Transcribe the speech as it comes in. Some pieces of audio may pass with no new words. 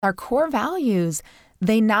Our core values,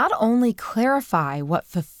 they not only clarify what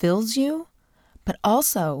fulfills you, but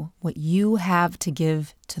also what you have to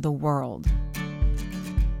give to the world.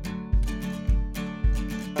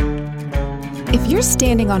 If you're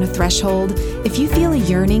standing on a threshold, if you feel a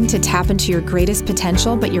yearning to tap into your greatest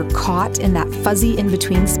potential, but you're caught in that fuzzy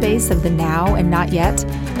in-between space of the now and not yet,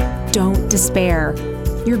 don't despair.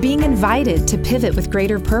 You're being invited to pivot with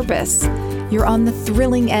greater purpose. You're on the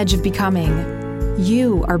thrilling edge of becoming.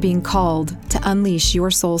 You are being called to unleash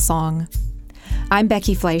your soul song. I'm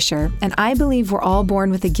Becky Fleischer, and I believe we're all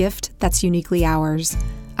born with a gift that's uniquely ours,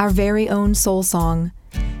 our very own soul song.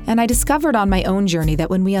 And I discovered on my own journey that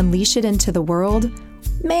when we unleash it into the world,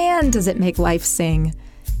 man, does it make life sing.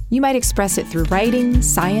 You might express it through writing,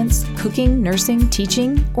 science, cooking, nursing,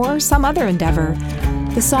 teaching, or some other endeavor.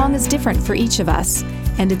 The song is different for each of us,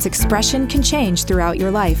 and its expression can change throughout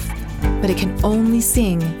your life. But it can only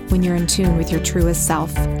sing when you're in tune with your truest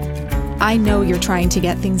self. I know you're trying to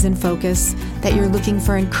get things in focus, that you're looking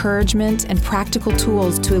for encouragement and practical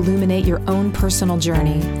tools to illuminate your own personal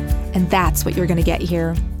journey. And that's what you're going to get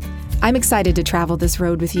here. I'm excited to travel this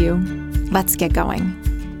road with you. Let's get going.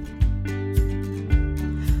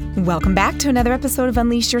 Welcome back to another episode of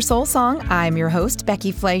Unleash Your Soul Song. I'm your host,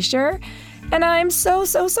 Becky Fleischer, and I'm so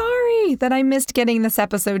sorry that I missed getting this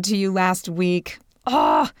episode to you last week.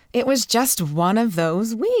 It was just one of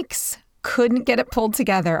those weeks. Couldn't get it pulled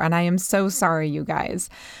together, and I am so sorry, you guys.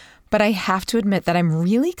 But I have to admit that I'm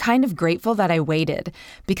really kind of grateful that I waited,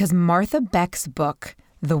 because Martha Beck's book,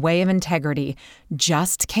 The Way of Integrity,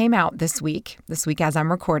 just came out this week as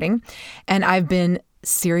I'm recording, and I've been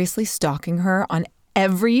seriously stalking her on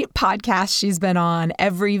every podcast she's been on,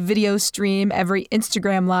 every video stream, every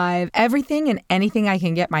Instagram live, everything and anything I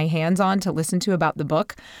can get my hands on to listen to about the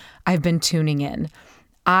book. I've been tuning in.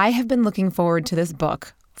 I have been looking forward to this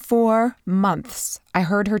book for months. I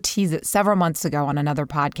heard her tease it several months ago on another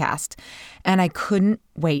podcast, and I couldn't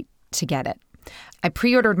wait to get it. I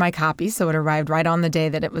pre-ordered my copy, so it arrived right on the day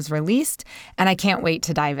that it was released, and I can't wait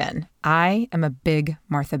to dive in. I am a big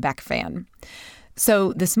Martha Beck fan.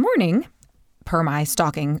 So this morning, per my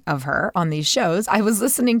stalking of her on these shows, I was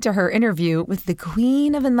listening to her interview with the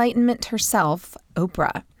Queen of Enlightenment herself,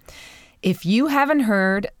 Oprah. If you haven't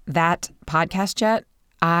heard that podcast yet,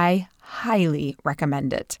 I highly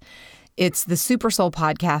recommend it. It's the Super Soul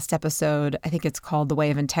podcast episode. I think it's called The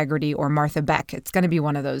Way of Integrity or Martha Beck. It's going to be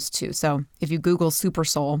one of those two. So if you Google Super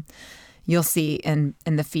Soul, you'll see in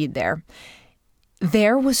the feed there.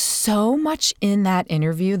 There was so much in that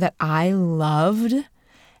interview that I loved,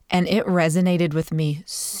 and it resonated with me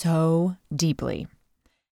so deeply.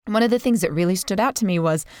 One of the things that really stood out to me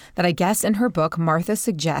was that I guess in her book, Martha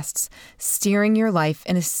suggests steering your life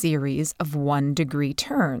in a series of 1-degree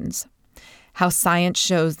turns. How science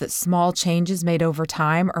shows that small changes made over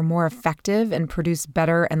time are more effective and produce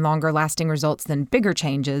better and longer-lasting results than bigger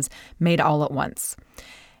changes made all at once.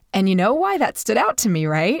 And you know why that stood out to me,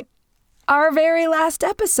 right? Our very last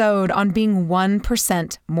episode on being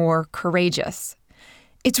 1% more courageous.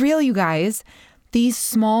 It's real, you guys. These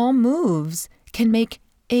small moves can make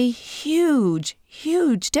a huge,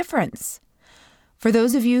 huge difference. For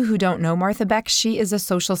those of you who don't know Martha Beck, she is a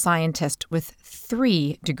social scientist with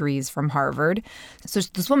 3 degrees from Harvard. So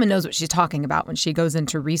this woman knows what she's talking about when she goes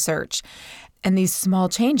into research. And these small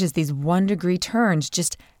changes, these 1-degree turns,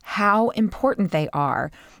 just how important they are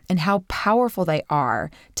and how powerful they are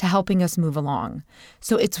to helping us move along.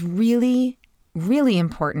 So it's really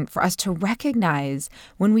important for us to recognize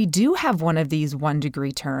when we do have one of these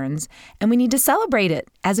 1-degree turns, and we need to celebrate it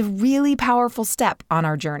as a really powerful step on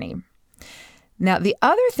our journey. Now, the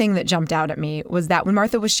other thing that jumped out at me was that when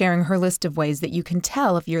Martha was sharing her list of ways that you can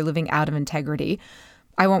tell if you're living out of integrity,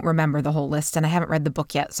 I won't remember the whole list, and I haven't read the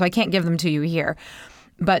book yet, so I can't give them to you here.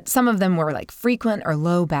 But some of them were like frequent or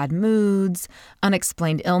low bad moods,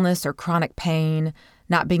 unexplained illness or chronic pain,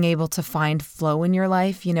 not being able to find flow in your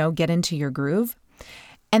life, get into your groove.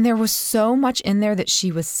 And there was so much in there that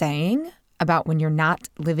she was saying about when you're not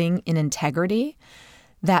living in integrity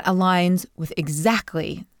that aligns with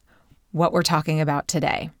exactly what we're talking about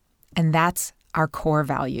today. And that's our core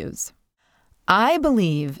values. I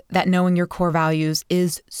believe that knowing your core values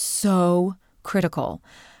is so critical.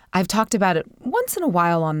 I've talked about it once in a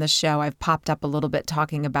while on this show. I've popped up a little bit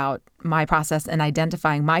talking about my process and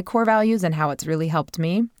identifying my core values and how it's really helped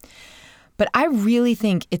me. But I really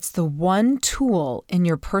think it's the one tool in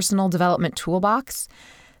your personal development toolbox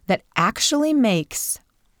that actually makes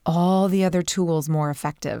all the other tools more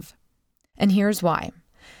effective. And here's why.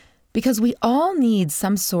 Because we all need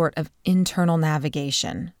some sort of internal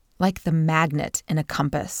navigation, like the magnet in a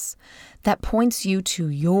compass, that points you to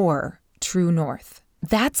your true north.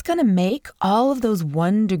 that's going to make all of those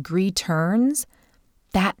 1-degree turns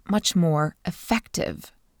that much more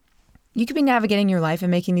effective. You could be navigating your life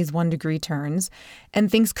and making these 1-degree turns,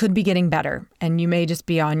 and things could be getting better, and you may just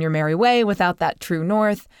be on your merry way without that true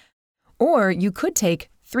north. Or you could take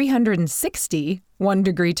 360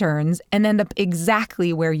 1-degree turns and end up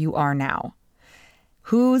exactly where you are now.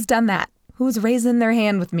 Who's done that? Who's raising their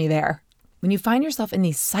hand with me there? When you find yourself in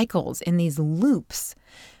these cycles, in these loops,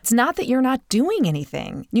 it's not that you're not doing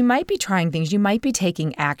anything. You might be trying things. You might be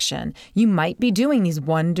taking action. You might be doing these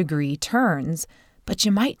 1-degree turns, but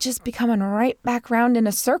you might just be coming right back around in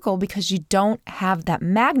a circle because you don't have that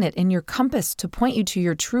magnet in your compass to point you to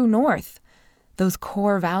your true north, those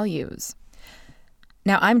core values.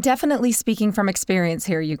 Now, I'm definitely speaking from experience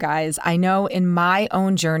here, you guys. I know in my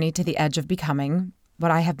own journey to the edge of becoming, what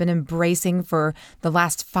I have been embracing for the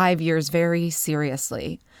last 5 years very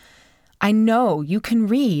seriously, I know you can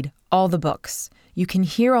read all the books. You can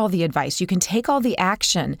hear all the advice. You can take all the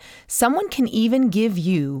action. Someone can even give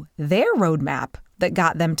you their roadmap that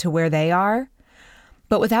got them to where they are.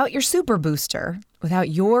 But without your super booster, without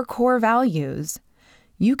your core values,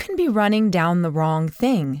 you can be running down the wrong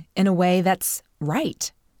thing in a way that's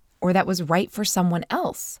right, or that was right for someone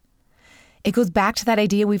else. It goes back to that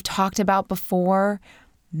idea we've talked about before,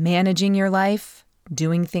 managing your life,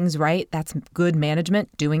 doing things right. That's good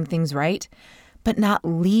management, doing things right, but not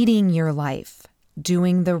leading your life,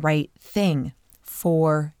 doing the right thing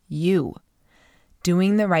for you,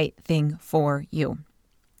 doing the right thing for you.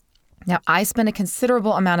 Now, I spent a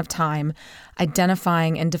considerable amount of time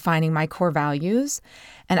identifying and defining my core values,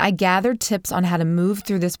 and I gathered tips on how to move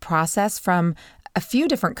through this process from a few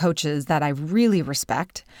different coaches that I really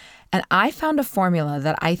respect. And I found a formula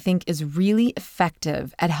that I think is really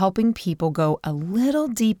effective at helping people go a little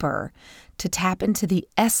deeper to tap into the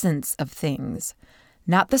essence of things,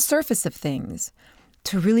 not the surface of things,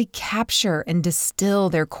 to really capture and distill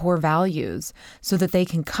their core values so that they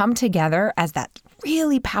can come together as that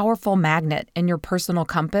really powerful magnet in your personal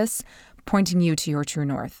compass, pointing you to your true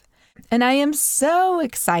north. And I am so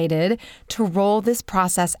excited to roll this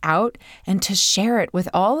process out and to share it with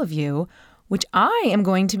all of you, which I am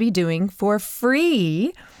going to be doing for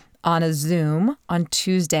free on a Zoom on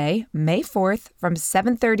Tuesday, May 4th from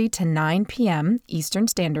 7:30 to 9 p.m. Eastern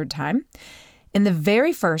Standard Time, in the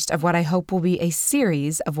very first of what I hope will be a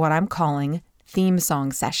series of what I'm calling theme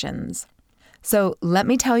song sessions. So let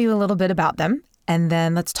me tell you a little bit about them, and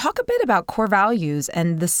then let's talk a bit about core values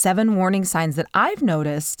and the 7 warning signs that I've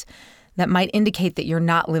noticed that might indicate that you're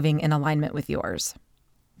not living in alignment with yours.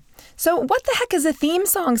 So what the heck is a theme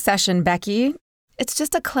song session, Becky? It's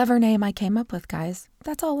just a clever name I came up with, guys.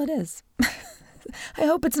 That's all it is. I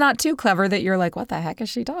hope it's not too clever that you're like, what the heck is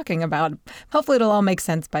she talking about? Hopefully it'll all make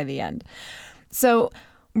sense by the end. So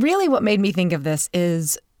really what made me think of this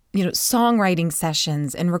is, songwriting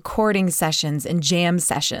sessions and recording sessions and jam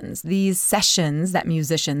sessions, these sessions that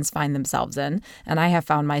musicians find themselves in, and I have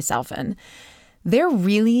found myself in. They're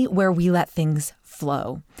really where we let things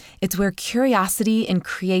flow. It's where curiosity and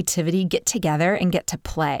creativity get together and get to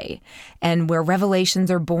play, and where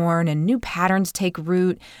revelations are born and new patterns take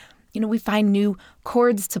root. We find new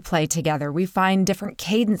chords to play together. We find different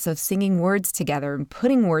cadence of singing words together and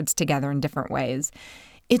putting words together in different ways.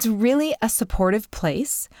 It's really a supportive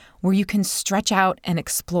place where you can stretch out and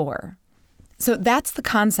explore. So that's the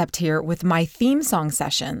concept here with my theme song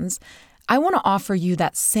sessions. I want to offer you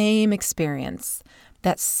that same experience,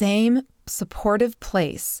 that same supportive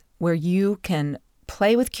place where you can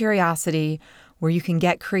play with curiosity, where you can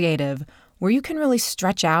get creative, where you can really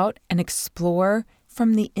stretch out and explore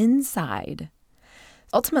from the inside.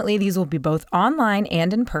 Ultimately, these will be both online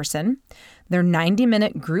and in person. They're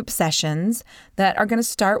 90-minute group sessions that are going to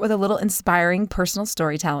start with a little inspiring personal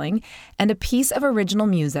storytelling and a piece of original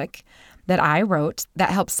music that I wrote that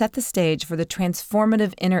helps set the stage for the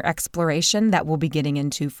transformative inner exploration that we'll be getting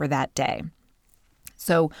into for that day.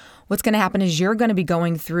 So what's going to happen is you're going to be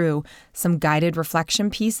going through some guided reflection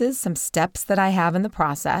pieces, some steps that I have in the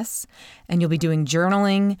process, and you'll be doing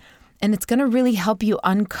journaling, and it's going to really help you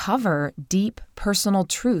uncover deep personal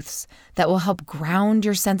truths that will help ground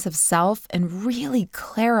your sense of self and really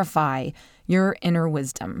clarify your inner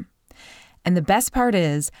wisdom. And the best part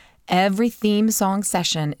is, every theme song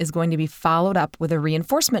session is going to be followed up with a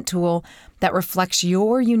reinforcement tool that reflects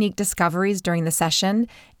your unique discoveries during the session,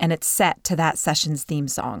 and it's set to that session's theme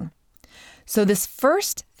song. So this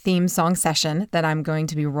first theme song session that I'm going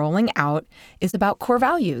to be rolling out is about core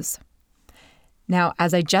values. Now,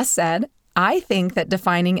 as I just said, I think that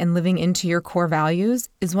defining and living into your core values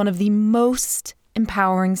is one of the most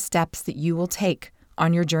empowering steps that you will take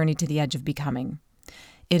on your journey to the edge of becoming.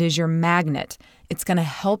 It is your magnet. It's going to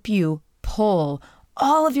help you pull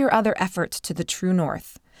all of your other efforts to the true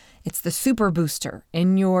north. It's the super booster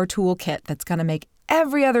in your toolkit that's going to make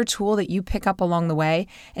every other tool that you pick up along the way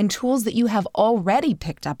and tools that you have already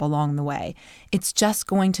picked up along the way. It's just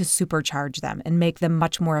going to supercharge them and make them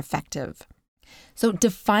much more effective. So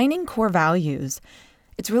defining core values,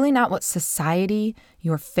 it's really not what society,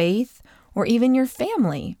 your faith, or even your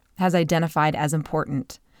family has identified as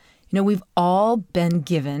important. We've all been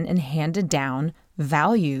given and handed down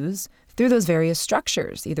values through those various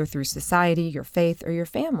structures, either through society, your faith, or your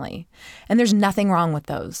family. And there's nothing wrong with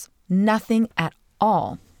those. Nothing at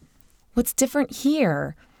all. What's different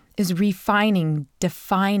here is refining,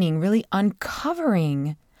 defining, really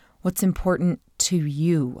uncovering what's important to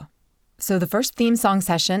you. So the first theme song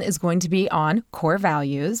session is going to be on core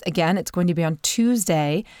values. Again, it's going to be on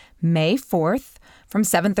Tuesday, May 4th from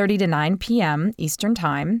 7:30 to 9 p.m. Eastern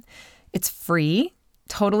Time. It's free,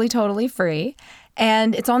 totally free,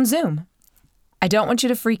 and it's on Zoom. I don't want you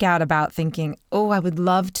to freak out about thinking, I would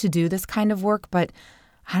love to do this kind of work, but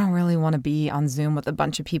I don't really want to be on Zoom with a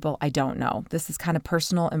bunch of people I don't know. This is kind of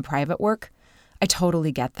personal and private work. I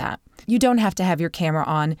totally get that. You don't have to have your camera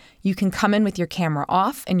on. You can come in with your camera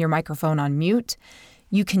off and your microphone on mute.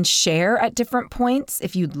 You can share at different points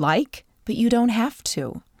if you'd like, but you don't have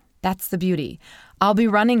to. That's the beauty. I'll be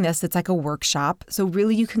running this. It's like a workshop. So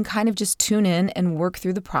really you can kind of just tune in and work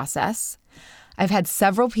through the process. I've had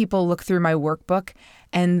several people look through my workbook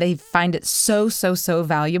and they find it so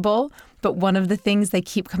valuable. But one of the things they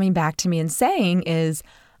keep coming back to me and saying is,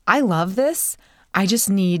 I love this. I just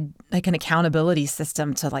need like an accountability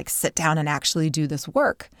system to like sit down and actually do this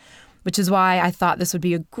work, which is why I thought this would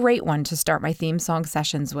be a great one to start my theme song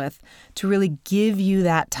sessions with, to really give you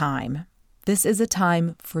that time. This is a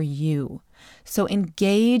time for you. So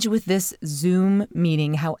engage with this Zoom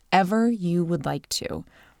meeting however you would like to.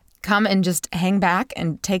 Come and just hang back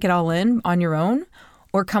and take it all in on your own,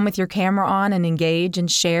 or come with your camera on and engage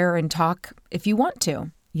and share and talk if you want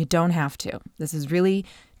to. You don't have to. This is really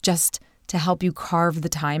just to help you carve the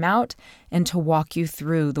time out and to walk you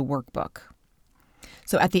through the workbook.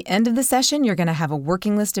 So at the end of the session, you're going to have a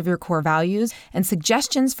working list of your core values and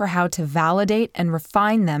suggestions for how to validate and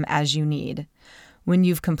refine them as you need. When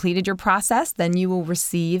you've completed your process, then you will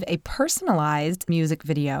receive a personalized music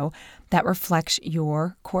video that reflects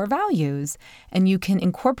your core values. And you can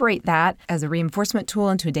incorporate that as a reinforcement tool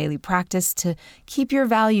into a daily practice to keep your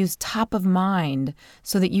values top of mind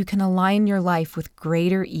so that you can align your life with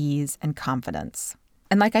greater ease and confidence.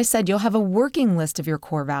 And like I said, you'll have a working list of your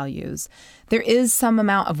core values. There is some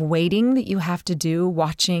amount of waiting that you have to do,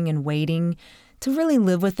 watching and waiting, to really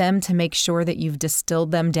live with them, to make sure that you've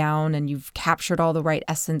distilled them down and you've captured all the right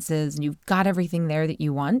essences and you've got everything there that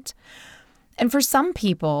you want. And for some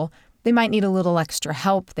people, they might need a little extra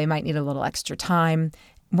help. They might need a little extra time.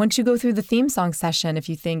 Once you go through the theme song session, if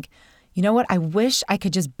you think, you know what, I wish I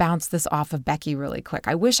could just bounce this off of Becky really quick.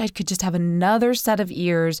 I wish I could just have another set of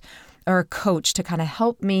ears or a coach to kind of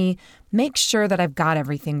help me make sure that I've got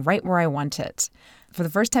everything right where I want it. For the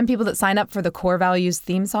first 10 people that sign up for the Core Values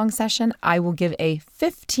theme song session, I will give a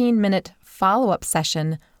 15-minute follow-up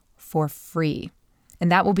session for free.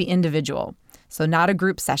 And that will be individual. So not a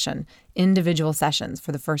group session, individual sessions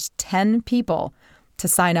for the first 10 people to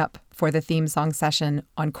sign up for the theme song session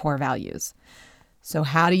on core values. So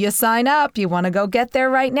how do you sign up? You want to go get there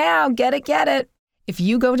right now. Get it. If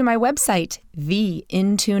you go to my website,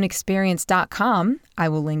 theintuneexperience.com, I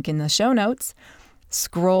will link in the show notes,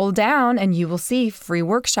 scroll down and you will see free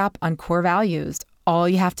workshop on core values. All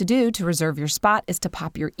you have to do to reserve your spot is to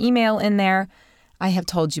pop your email in there. I have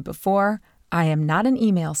told you before, I am not an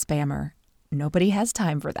email spammer. Nobody has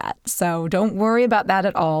time for that. So don't worry about that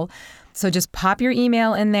at all. So just pop your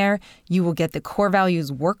email in there. You will get the Core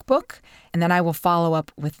Values workbook, and then I will follow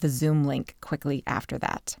up with the Zoom link quickly after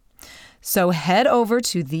that. So head over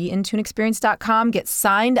to theintuneexperience.com, get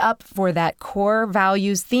signed up for that Core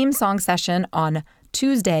Values theme song session on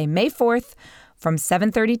Tuesday, May 4th from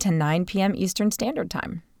 7:30 to 9 p.m. Eastern Standard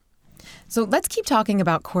Time. So let's keep talking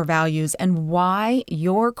about core values and why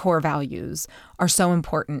your core values are so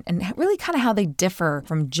important and really kind of how they differ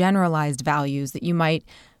from generalized values that you might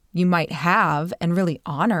have and really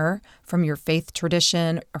honor from your faith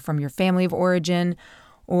tradition or from your family of origin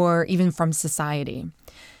or even from society.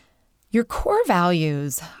 Your core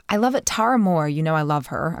values, I love it. Tara Moore, I love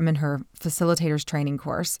her. I'm in her facilitators training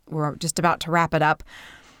course. We're just about to wrap it up.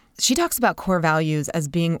 She talks about core values as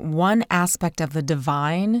being one aspect of the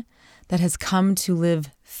divine that has come to live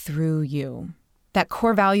through you. That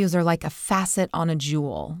core values are like a facet on a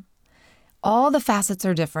jewel. All the facets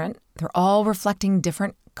are different. They're all reflecting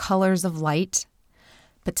different colors of light,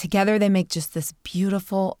 But together they make just this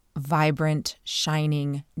beautiful, vibrant,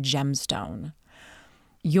 shining gemstone.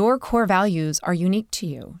 Your core values are unique to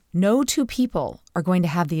you. No two people are going to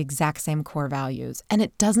have the exact same core values. And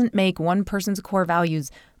it doesn't make one person's core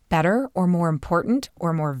values better or more important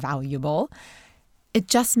or more valuable. It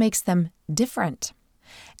just makes them different.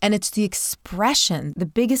 And it's the expression. The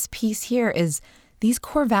biggest piece here is these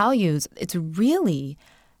core values. It's really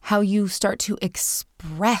how you start to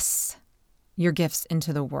express your gifts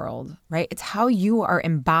into the world, right? It's how you are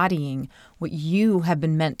embodying what you have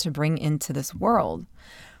been meant to bring into this world.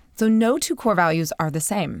 So no two core values are the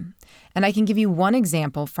same. And I can give you one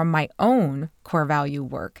example from my own core value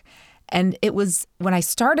work. And it was when I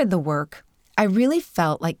started the work, I really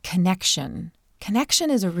felt like connection.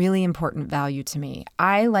 Connection is a really important value to me.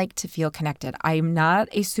 I like to feel connected. I'm not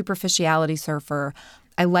a superficiality surfer.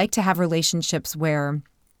 I like to have relationships where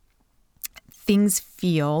things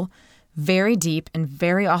feel very deep and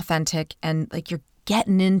very authentic and like you're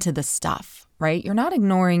getting into the stuff, right? You're not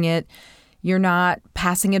ignoring it. You're not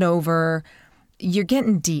passing it over. You're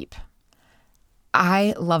getting deep.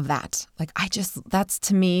 I love that. That's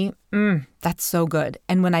to me, that's so good.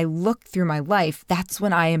 And when I look through my life, that's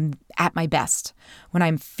when I am at my best, when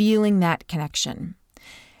I'm feeling that connection.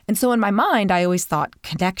 And so in my mind, I always thought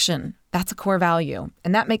connection, that's a core value.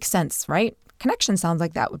 And that makes sense, right? Connection sounds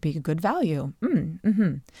like that would be a good value.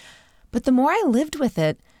 But the more I lived with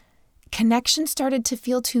it, connection started to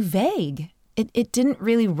feel too vague. It didn't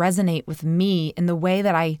really resonate with me in the way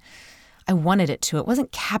that I wanted it to. It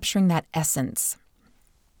wasn't capturing that essence.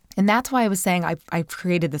 And that's why I was saying I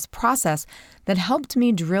created this process that helped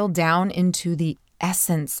me drill down into the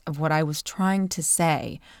essence of what I was trying to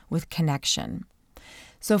say with connection.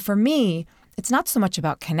 So for me, it's not so much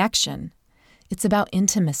about connection. It's about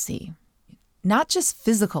intimacy. Not just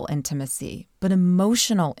physical intimacy, but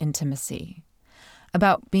emotional intimacy.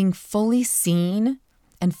 About being fully seen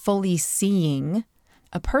and fully seeing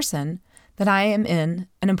a person that I am in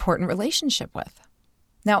an important relationship with.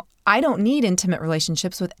 Now, I don't need intimate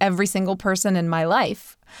relationships with every single person in my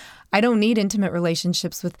life. I don't need intimate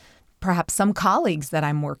relationships with perhaps some colleagues that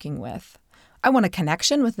I'm working with. I want a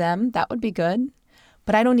connection with them. That would be good.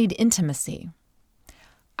 But I don't need intimacy.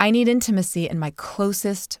 I need intimacy in my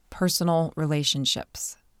closest personal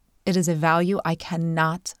relationships. It is a value I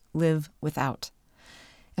cannot live without.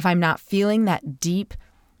 If I'm not feeling that deep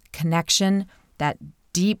connection, that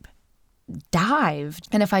deep dive,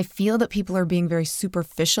 and if I feel that people are being very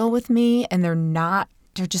superficial with me and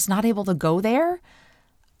they're just not able to go there,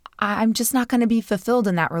 I'm just not going to be fulfilled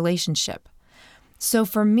in that relationship. So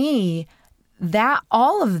for me,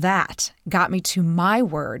 all of that got me to my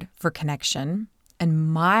word for connection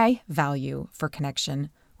and my value for connection,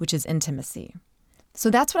 which is intimacy. So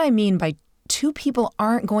that's what I mean by two people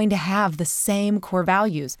aren't going to have the same core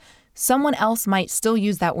values. Someone else might still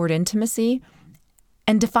use that word intimacy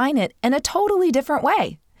and define it in a totally different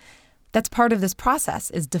way. That's part of this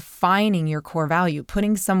process, is defining your core value,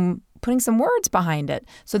 putting some words behind it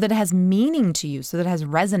so that it has meaning to you, so that it has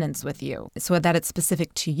resonance with you, so that it's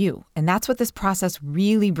specific to you. And that's what this process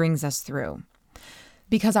really brings us through.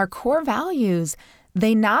 Because our core values,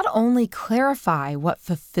 they not only clarify what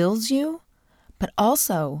fulfills you, but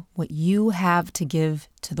also what you have to give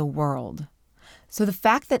to the world. So the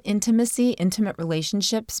fact that intimate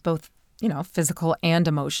relationships, both, physical and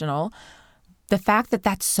emotional, the fact that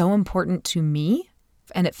that's so important to me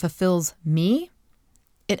and it fulfills me,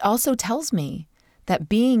 it also tells me that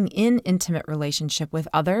being in intimate relationship with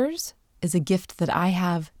others is a gift that I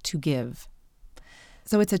have to give.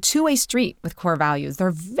 So it's a two-way street with core values.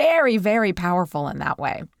 They're very, very powerful in that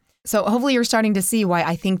way. So hopefully you're starting to see why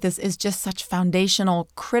I think this is just such foundational,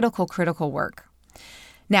 critical work.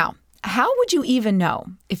 Now, how would you even know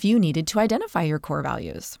if you needed to identify your core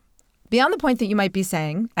values? Beyond the point that you might be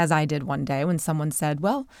saying, as I did one day when someone said,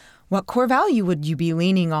 well, what core value would you be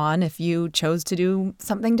leaning on if you chose to do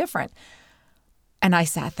something different? And I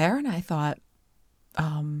sat there and I thought,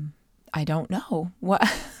 I don't know. What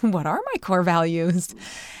are my core values?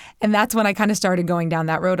 And that's when I kind of started going down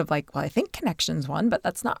that road of I think connection's one, but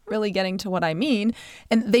that's not really getting to what I mean.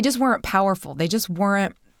 And they just weren't powerful. They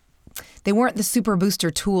weren't the super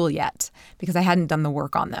booster tool yet because I hadn't done the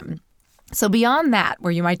work on them. So beyond that,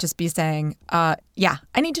 where you might just be saying, I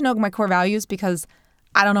need to know my core values because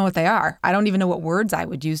I don't know what they are. I don't even know what words I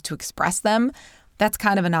would use to express them. That's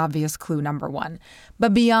kind of an obvious clue, number one.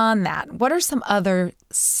 But beyond that, what are some other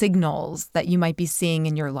signals that you might be seeing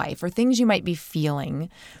in your life or things you might be feeling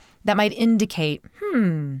that might indicate,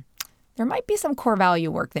 there might be some core value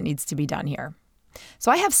work that needs to be done here?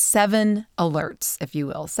 So I have 7 alerts, if you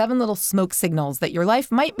will, 7 little smoke signals that your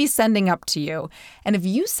life might be sending up to you. And if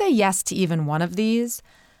you say yes to even one of these,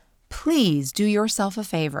 please do yourself a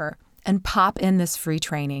favor and pop in this free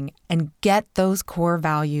training and get those core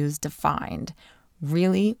values defined.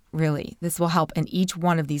 Really, really, this will help in each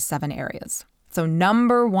one of these 7 areas. So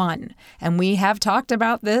number 1, and we have talked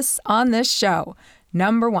about this on this show.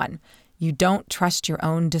 Number 1, you don't trust your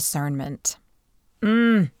own discernment.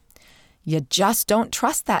 You just don't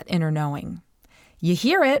trust that inner knowing. You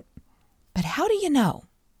hear it, but how do you know?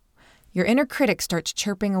 Your inner critic starts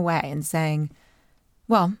chirping away and saying,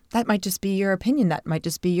 well, that might just be your opinion. That might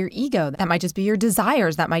just be your ego. That might just be your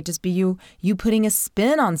desires. That might just be you putting a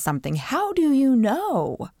spin on something. How do you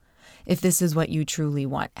know if this is what you truly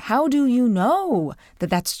want? How do you know that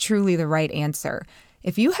that's truly the right answer?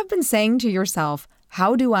 If you have been saying to yourself,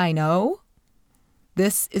 how do I know?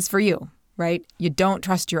 This is for you, right? You don't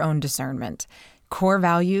trust your own discernment. Core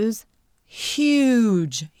values,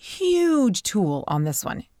 huge tool on this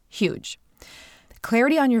one. Huge.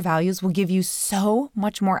 Clarity on your values will give you so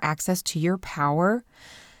much more access to your power,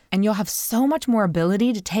 and you'll have so much more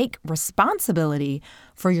ability to take responsibility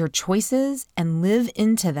for your choices and live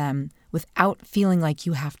into them without feeling like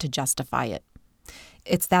you have to justify it.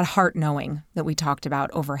 It's that heart knowing that we talked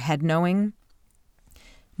about over head knowing.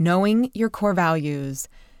 Knowing your core values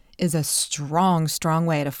is a strong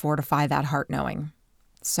way to fortify that heart knowing.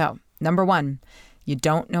 So, number 1, you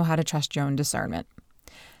don't know how to trust your own discernment.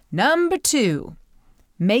 Number 2,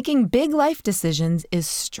 making big life decisions is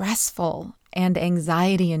stressful and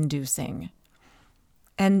anxiety-inducing.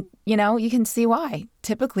 And, you can see why.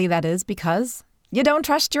 Typically, that is because you don't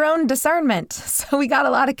trust your own discernment. So we got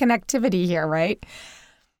a lot of connectivity here, right?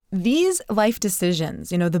 These life decisions,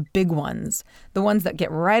 the big ones, the ones that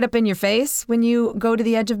get right up in your face when you go to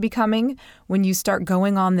the edge of becoming, when you start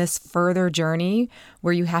going on this further journey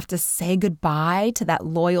where you have to say goodbye to that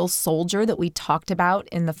loyal soldier that we talked about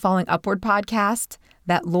in the Falling Upward podcast,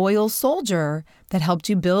 that loyal soldier that helped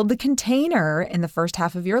you build the container in the first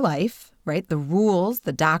half of your life, right? The rules,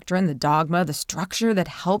 the doctrine, the dogma, the structure that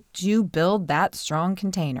helped you build that strong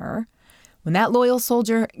container. When that loyal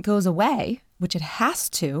soldier goes away, which it has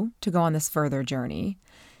to go on this further journey,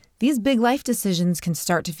 these big life decisions can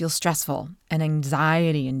start to feel stressful and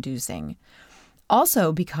anxiety-inducing.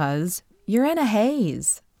 Also because you're in a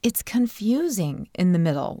haze. It's confusing in the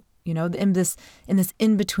middle, in this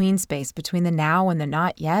in-between space between the now and the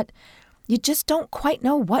not yet. You just don't quite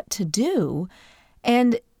know what to do.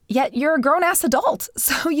 And yet you're a grown-ass adult,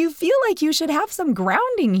 so you feel like you should have some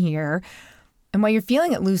grounding here. And why you're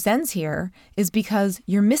feeling at loose ends here is because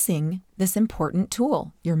you're missing this important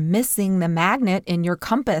tool. You're missing the magnet in your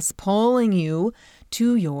compass pulling you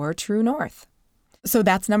to your true north. So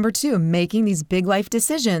that's number 2, making these big life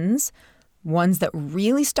decisions, ones that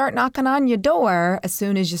really start knocking on your door as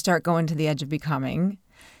soon as you start going to the edge of becoming.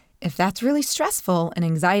 If that's really stressful and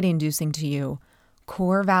anxiety-inducing to you,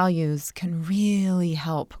 core values can really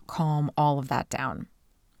help calm all of that down.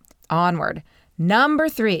 Onward. Number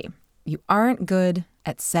 3. You aren't good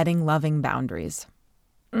at setting loving boundaries.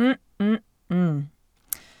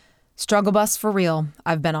 Struggle bus for real.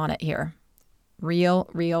 I've been on it here. Real.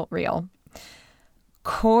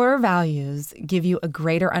 Core values give you a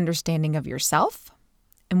greater understanding of yourself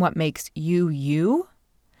and what makes you you.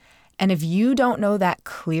 And if you don't know that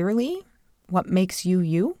clearly, what makes you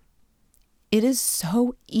you, it is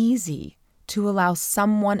so easy to allow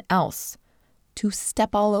someone else to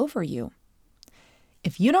step all over you.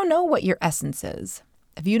 If you don't know what your essence is,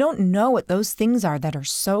 if you don't know what those things are that are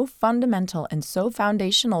so fundamental and so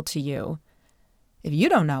foundational to you, if you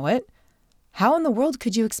don't know it, how in the world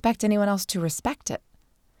could you expect anyone else to respect it?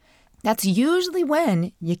 That's usually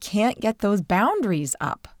when you can't get those boundaries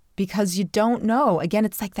up because you don't know. Again,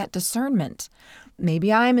 it's like that discernment.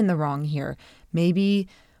 Maybe I'm in the wrong here. Maybe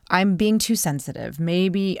I'm being too sensitive.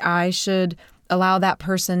 Maybe I should allow that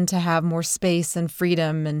person to have more space and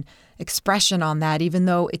freedom and expression on that, even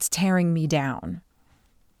though it's tearing me down.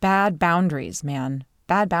 Bad boundaries, man.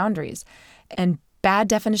 Bad boundaries. And bad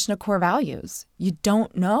definition of core values. You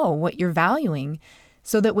don't know what you're valuing,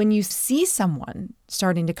 so that when you see someone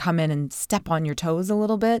starting to come in and step on your toes a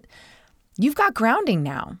little bit, you've got grounding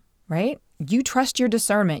now, right? You trust your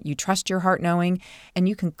discernment, you trust your heart knowing, and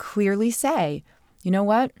you can clearly say, you know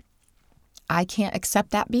what? I can't accept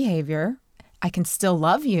that behavior. I can still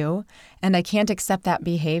love you, and I can't accept that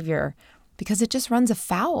behavior because it just runs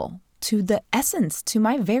afoul to the essence, to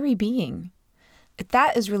my very being.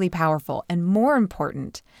 That is really powerful. And more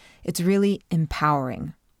important, it's really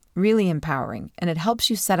empowering, and it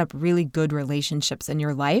helps you set up really good relationships in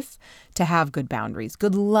your life to have good boundaries,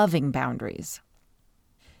 good loving boundaries.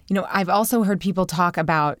 I've also heard people talk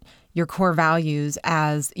about your core values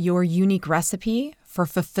as your unique recipe for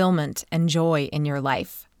fulfillment and joy in your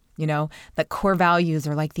life. That core values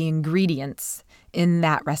are like the ingredients in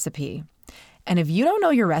that recipe. And if you don't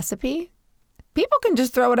know your recipe, people can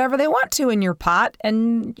just throw whatever they want to in your pot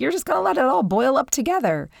and you're just going to let it all boil up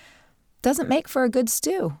together. Doesn't make for a good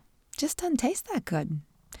stew. Just doesn't taste that good.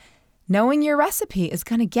 Knowing your recipe is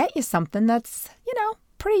going to get you something that's,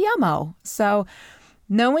 pretty yummo. So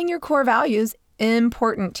knowing your core values,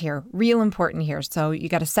 important here, real important here. So you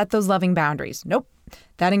got to set those loving boundaries. Nope,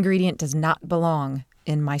 that ingredient does not belong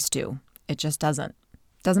in my stew. It just doesn't.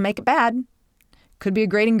 Doesn't make it bad. Could be a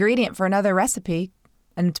great ingredient for another recipe,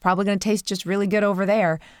 and it's probably going to taste just really good over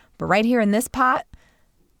there. But right here in this pot,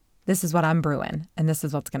 this is what I'm brewing, and this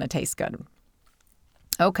is what's going to taste good.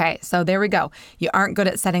 Okay, so there we go. You aren't good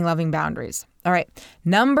at setting loving boundaries. All right,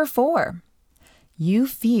 number 4, you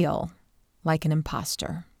feel like an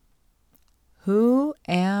imposter. Who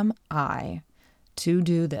am I to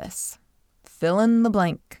do this? Fill in the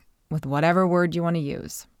blank with whatever word you want to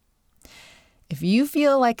use. If you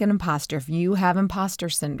feel like an imposter, if you have imposter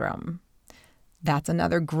syndrome, that's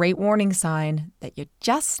another great warning sign that you're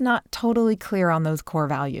just not totally clear on those core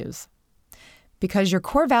values. Because your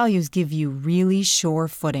core values give you really sure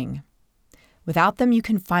footing. Without them, you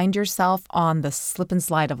can find yourself on the slip and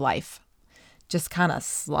slide of life, just kind of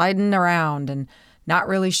sliding around and not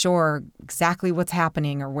really sure exactly what's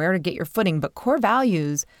happening or where to get your footing. But core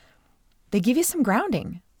values, they give you some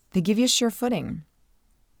grounding. They give you sure footing.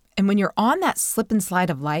 And when you're on that slip and slide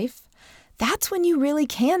of life, that's when you really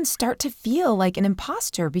can start to feel like an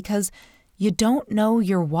imposter because you don't know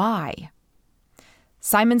your why.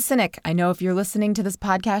 Simon Sinek, I know if you're listening to this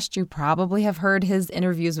podcast, you probably have heard his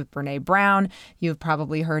interviews with Brené Brown. You've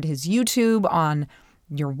probably heard his YouTube on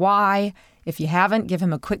your why. If you haven't, give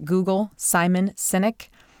him a quick Google, Simon Sinek.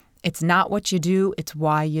 It's not what you do, it's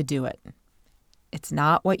why you do it. It's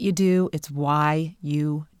not what you do, it's why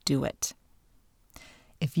you do it.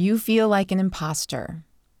 If you feel like an imposter,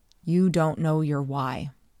 you don't know your why.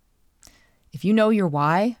 If you know your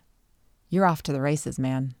why, you're off to the races,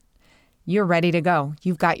 man. You're ready to go.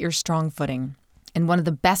 You've got your strong footing. And one of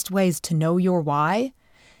the best ways to know your why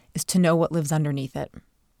is to know what lives underneath it.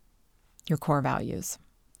 Your core values.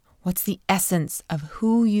 What's the essence of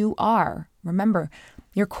who you are? Remember,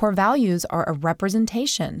 your core values are a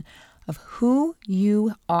representation of who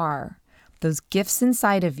you are. Those gifts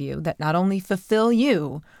inside of you that not only fulfill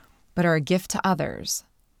you, but are a gift to others.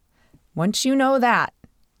 Once you know that,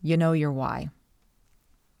 you know your why.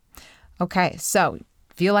 Okay, so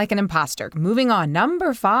feel like an imposter. Moving on,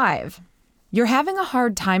 number 5. You're having a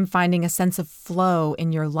hard time finding a sense of flow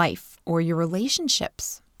in your life or your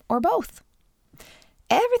relationships, or both.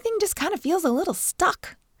 Everything just kind of feels a little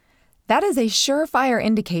stuck. That is a surefire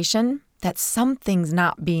indication that something's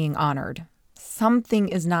not being honored. Something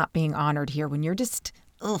is not being honored here when you're just,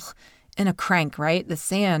 in a crank, right? The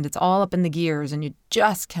sand, it's all up in the gears and you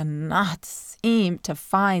just cannot seem to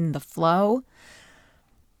find the flow.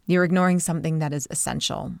 You're ignoring something that is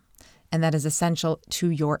essential, and that is essential to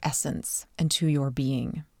your essence and to your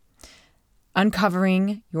being.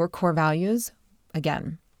 Uncovering your core values,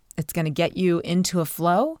 again, it's going to get you into a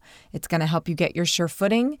flow. It's going to help you get your sure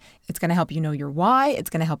footing. It's going to help you know your why. It's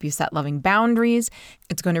going to help you set loving boundaries.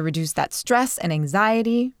 It's going to reduce that stress and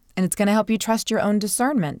anxiety, and it's going to help you trust your own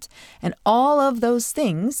discernment. And all of those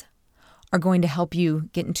things are going to help you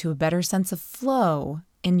get into a better sense of flow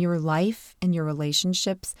in your life, in your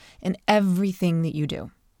relationships, in everything that you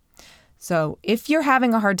do. So if you're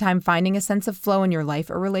having a hard time finding a sense of flow in your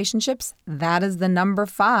life or relationships, that is the number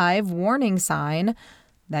 5 warning sign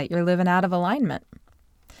that you're living out of alignment.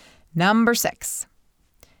 Number 6,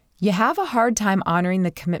 you have a hard time honoring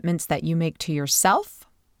the commitments that you make to yourself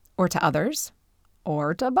or to others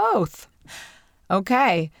or to both.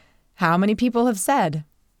 Okay, how many people have said,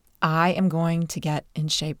 I am going to get in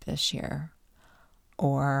shape this year,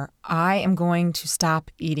 or I am going to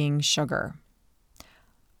stop eating sugar?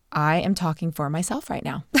 I am talking for myself right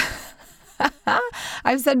now.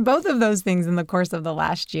 I've said both of those things in the course of the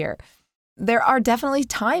last year. There are definitely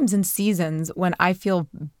times and seasons when I feel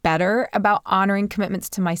better about honoring commitments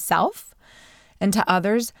to myself and to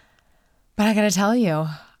others. But I got to tell you,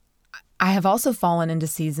 I have also fallen into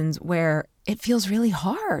seasons where it feels really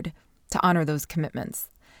hard to honor those commitments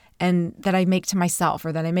and that I make to myself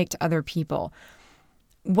or that I make to other people.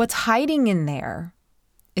 What's hiding in there,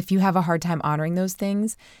 if you have a hard time honoring those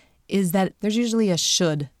things, is that there's usually a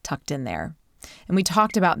should tucked in there. And we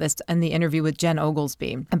talked about this in the interview with Jen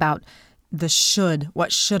Oglesby about the should.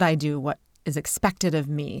 What should I do? What is expected of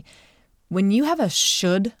me? When you have a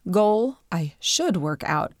should goal, I should work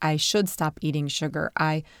out, I should stop eating sugar,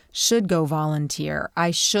 I should go volunteer,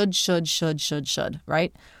 I should,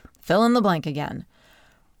 right? Fill in the blank again.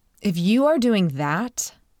 If you are doing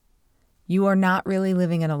that, you are not really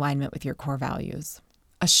living in alignment with your core values.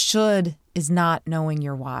 A should is not knowing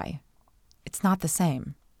your why. It's not the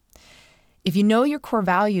same. If you know your core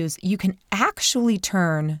values, you can actually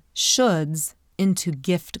turn shoulds into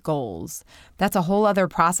gift goals. That's a whole other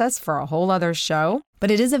process for a whole other show, but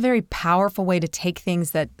it is a very powerful way to take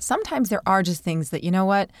things that sometimes there are just things that, you know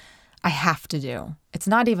what, I have to do. It's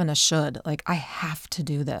not even a should, like I have to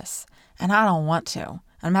do this and I don't want to.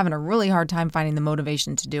 I'm having a really hard time finding the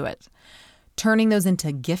motivation to do it. Turning those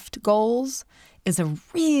into gift goals is a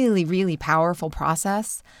really, really powerful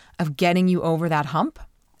process of getting you over that hump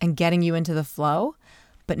and getting you into the flow.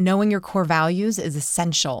 But knowing your core values is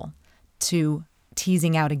essential to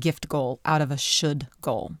teasing out a gift goal out of a should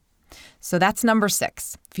goal. So that's number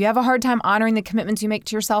 6. If you have a hard time honoring the commitments you make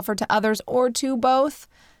to yourself or to others or to both,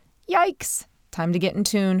 yikes, time to get in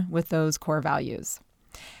tune with those core values.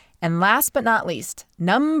 And last but not least,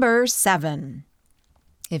 number 7,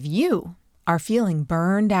 if you are feeling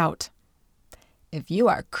burned out, if you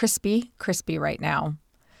are crispy right now,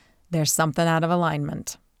 there's something out of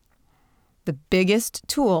alignment. The biggest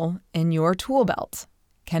tool in your tool belt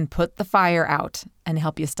can put the fire out and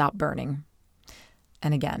help you stop burning.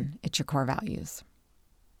 And again, it's your core values.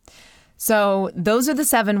 So those are the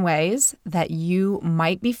 7 ways that you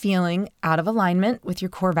might be feeling out of alignment with your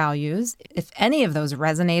core values. If any of those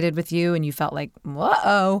resonated with you and you felt like,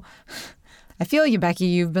 whoa, I feel you, Becky.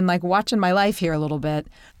 You've been like watching my life here a little bit.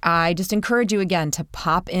 I just encourage you again to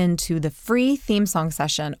pop into the free theme song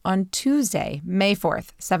session on Tuesday, May 4th,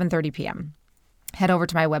 7:30 p.m. Head over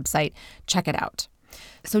to my website, check it out.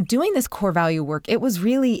 So doing this core value work, it was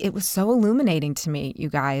so illuminating to me, you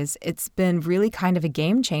guys. It's been really kind of a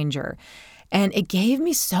game changer. And it gave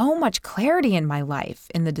me so much clarity in my life,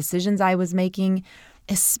 in the decisions I was making,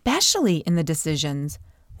 especially in the decisions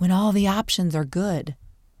when all the options are good.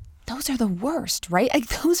 Those are the worst, right? Like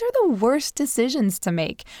those are the worst decisions to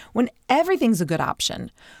make when everything's a good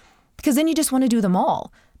option. Because then you just want to do them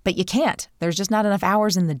all, but you can't. There's just not enough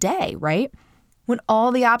hours in the day, right? When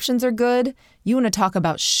all the options are good, you want to talk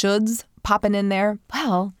about shoulds popping in there.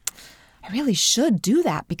 Well, I really should do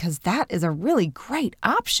that because that is a really great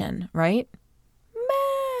option, right?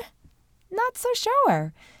 Meh, not so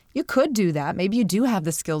sure. You could do that. Maybe you do have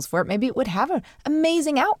the skills for it. Maybe it would have an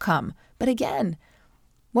amazing outcome. But again,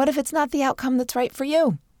 what if it's not the outcome that's right for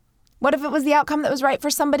you? What if it was the outcome that was right for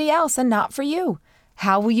somebody else and not for you?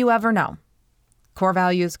 How will you ever know? Core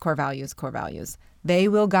values, core values, core values. They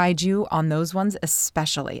will guide you on those ones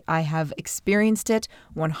especially. I have experienced it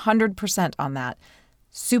 100% on that.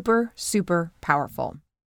 Super, super powerful.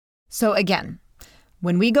 So again,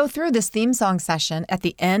 when we go through this theme song session, at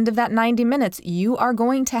the end of that 90 minutes, you are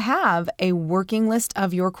going to have a working list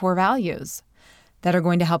of your core values that are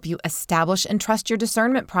going to help you establish and trust your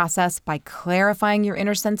discernment process by clarifying your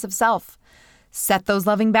inner sense of self. Set those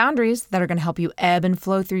loving boundaries that are going to help you ebb and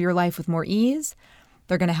flow through your life with more ease.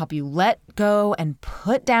 They're going to help you let go and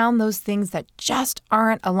put down those things that just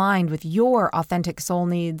aren't aligned with your authentic soul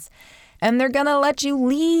needs. And they're going to let you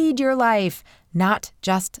lead your life, not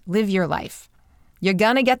just live your life. You're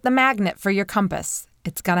going to get the magnet for your compass.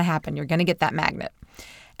 It's going to happen. You're going to get that magnet.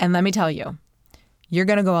 And let me tell you, you're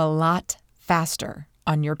going to go a lot faster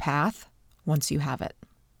on your path once you have it.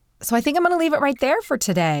 So I think I'm going to leave it right there for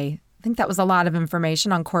today. I think that was a lot of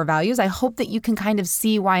information on core values. I hope that you can kind of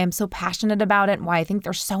see why I'm so passionate about it and why I think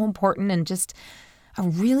they're so important and just a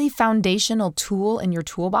really foundational tool in your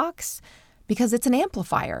toolbox because it's an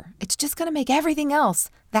amplifier. It's just going to make everything else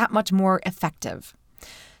that much more effective.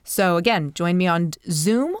 So again, join me on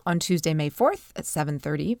Zoom on Tuesday, May 4th at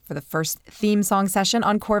 7:30 for the first theme song session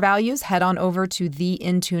on core values. Head on over to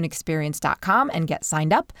theintuneexperience.com and get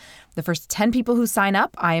signed up. The first 10 people who sign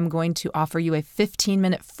up, I am going to offer you a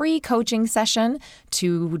 15-minute free coaching session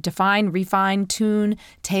to define, refine, tune,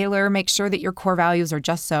 tailor, make sure that your core values are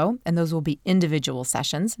just so. And those will be individual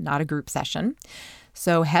sessions, not a group session.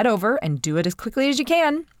 So head over and do it as quickly as you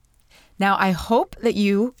can. Now, I hope that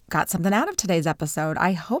you got something out of today's episode.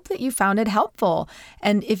 I hope that you found it helpful.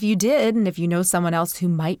 And if you did, and if you know someone else who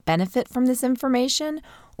might benefit from this information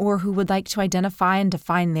or who would like to identify and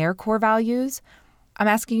define their core values, I'm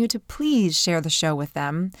asking you to please share the show with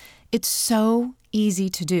them. It's so easy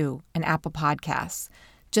to do in Apple Podcasts.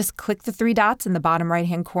 Just click the 3 dots in the bottom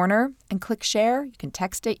right-hand corner and click share. You can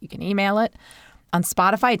text it, you can email it. On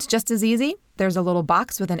Spotify, it's just as easy. There's a little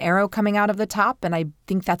box with an arrow coming out of the top, and I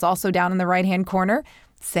think that's also down in the right-hand corner.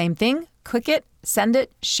 Same thing. Click it, send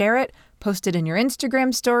it, share it, post it in your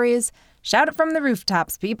Instagram stories, shout it from the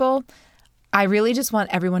rooftops, people. I really just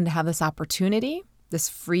want everyone to have this opportunity, this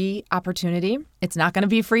free opportunity. It's not going to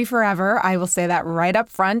be free forever. I will say that right up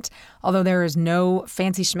front, although there is no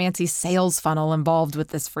fancy schmancy sales funnel involved with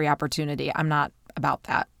this free opportunity. I'm not about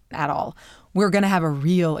that at all. We're going to have a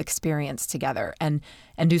real experience together and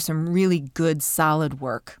do some really good, solid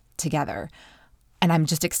work together. And I'm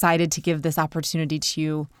just excited to give this opportunity to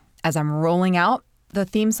you as I'm rolling out the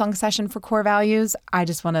theme song session for Core Values. I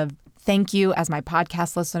just want to thank you as my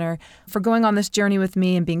podcast listener for going on this journey with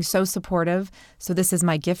me and being so supportive. So this is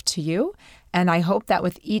my gift to you. And I hope that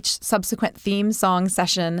with each subsequent theme song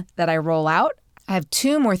session that I roll out, I have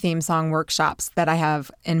 2 more theme song workshops that I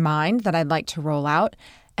have in mind that I'd like to roll out.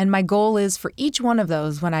 And my goal is for each one of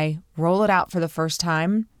those, when I roll it out for the first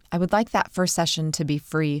time, I would like that first session to be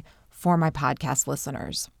free for my podcast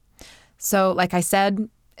listeners. So like I said,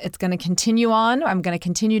 it's going to continue on. I'm going to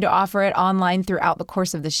continue to offer it online throughout the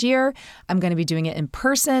course of this year. I'm going to be doing it in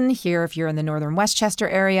person here if you're in the northern Westchester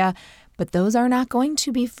area, but those are not going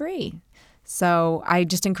to be free. So I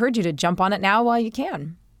just encourage you to jump on it now while you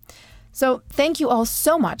can. So thank you all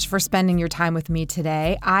so much for spending your time with me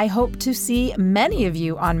today. I hope to see many of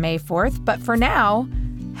you on May 4th, but for now,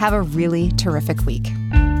 have a really terrific week. You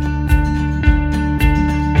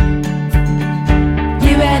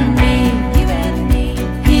and me,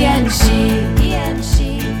 he and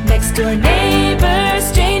she, next door neighbor,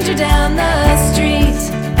 stranger down the street.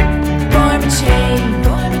 Form a chain,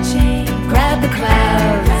 grab the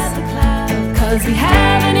clouds, 'cause we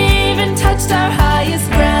haven't even touched our highest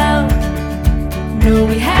ground. No,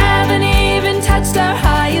 we haven't even touched our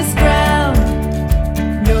highest ground.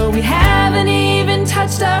 No, we haven't even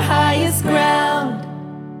touched our highest ground.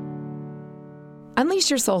 Unleash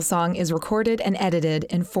Your Soul Song is recorded and edited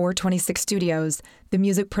in 426 Studios, the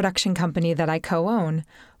music production company that I co-own.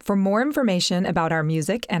 For more information about our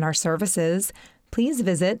music and our services, please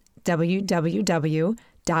visit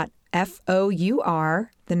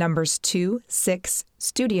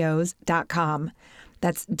www.four26studios.com.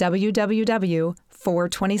 That's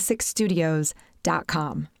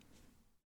www.426studios.com.